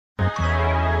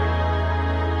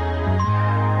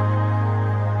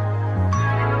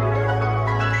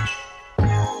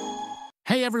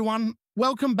everyone,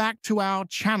 welcome back to our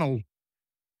channel.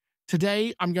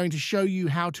 Today I'm going to show you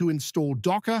how to install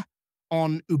Docker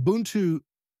on Ubuntu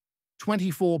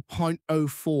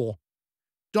 24.04.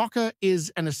 Docker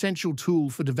is an essential tool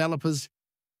for developers,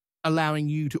 allowing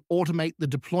you to automate the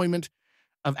deployment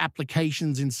of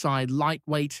applications inside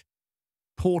lightweight,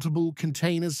 portable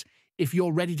containers. If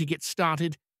you're ready to get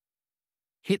started,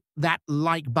 hit that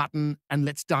like button and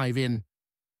let's dive in.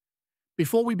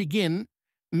 Before we begin,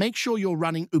 make sure you're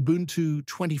running Ubuntu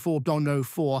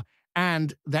 24.04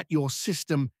 and that your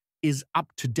system is up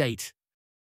to date.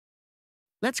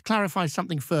 Let's clarify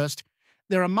something first.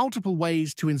 There are multiple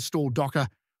ways to install Docker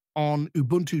on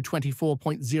Ubuntu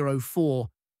 24.04.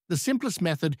 The simplest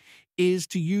method is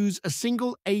to use a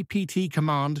single apt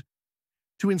command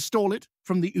to install it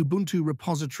from the Ubuntu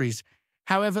repositories.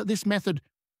 However, this method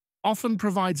often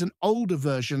provides an older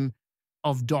version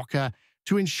of Docker.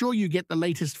 To ensure you get the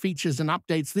latest features and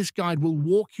updates, this guide will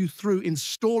walk you through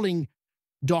installing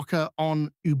Docker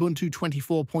on Ubuntu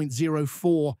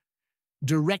 24.04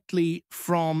 directly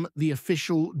from the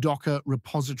official Docker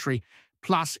repository.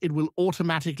 Plus, it will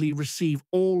automatically receive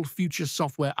all future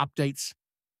software updates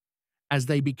as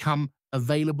they become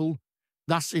available,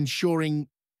 thus ensuring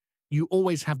you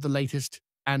always have the latest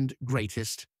and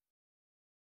greatest.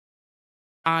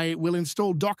 I will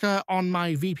install Docker on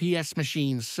my VPS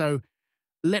machine, so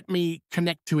let me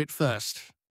connect to it first.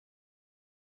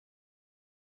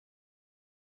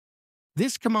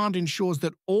 This command ensures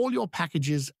that all your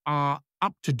packages are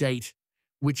up to date,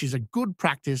 which is a good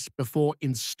practice before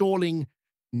installing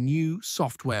new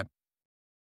software.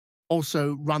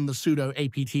 Also, run the sudo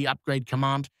apt upgrade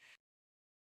command.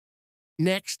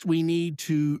 Next, we need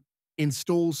to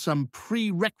install some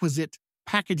prerequisite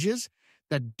packages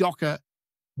that Docker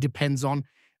depends on.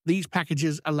 These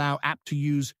packages allow apt to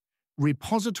use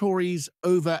repositories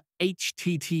over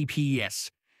HTTPS.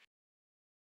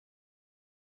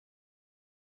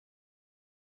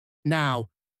 Now,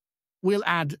 we'll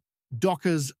add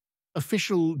Docker's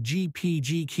official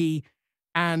GPG key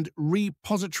and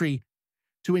repository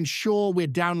to ensure we're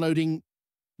downloading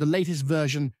the latest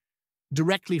version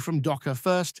directly from Docker.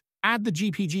 First, add the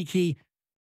GPG key,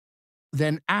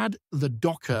 then add the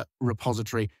Docker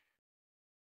repository.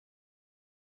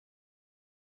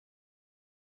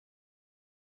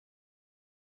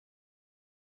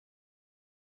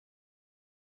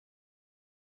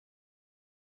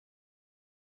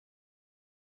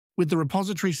 With the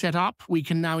repository set up, we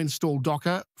can now install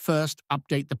Docker. First,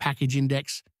 update the package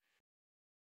index.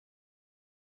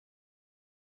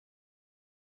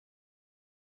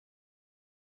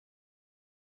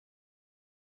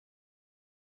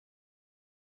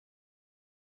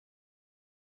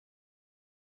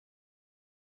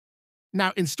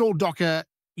 Now, install Docker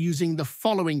using the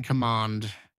following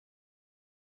command.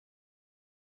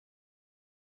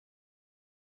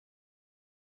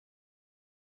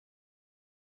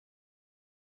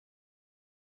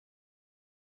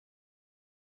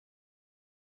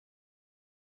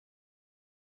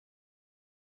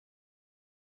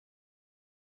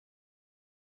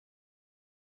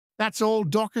 That's all.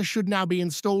 Docker should now be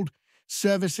installed,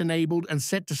 service-enabled, and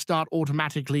set to start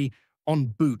automatically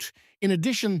on boot. In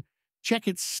addition, check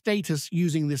its status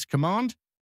using this command.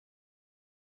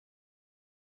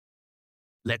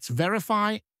 Let's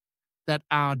verify that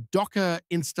our Docker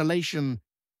installation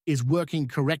is working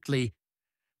correctly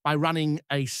by running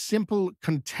a simple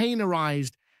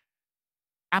containerized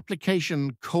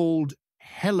application called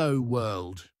Hello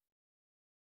World.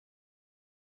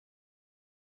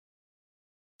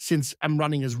 Since I'm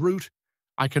running as root,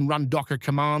 I can run Docker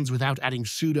commands without adding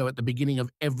sudo at the beginning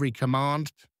of every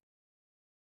command.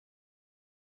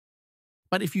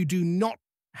 But if you do not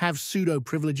have sudo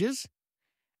privileges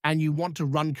and you want to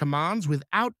run commands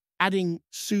without adding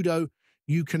sudo,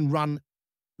 you can run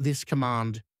this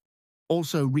command.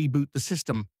 Also, reboot the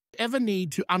system. If you ever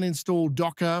need to uninstall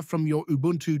Docker from your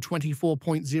Ubuntu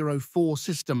 24.04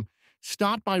 system,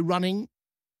 start by running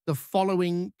the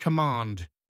following command.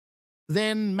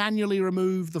 Then manually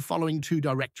remove the following two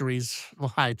directories.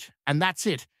 Right, and that's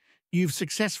it. You've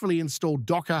successfully installed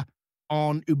Docker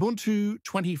on Ubuntu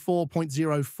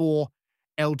 24.04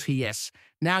 LTS.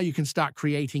 Now you can start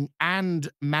creating and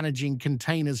managing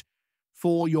containers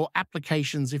for your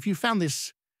applications. If you found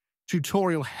this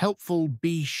tutorial helpful,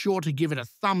 be sure to give it a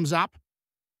thumbs up,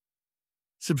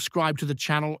 subscribe to the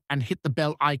channel, and hit the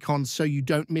bell icon so you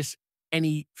don't miss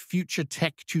any future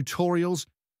tech tutorials.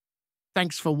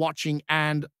 Thanks for watching,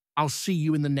 and I'll see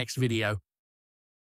you in the next video.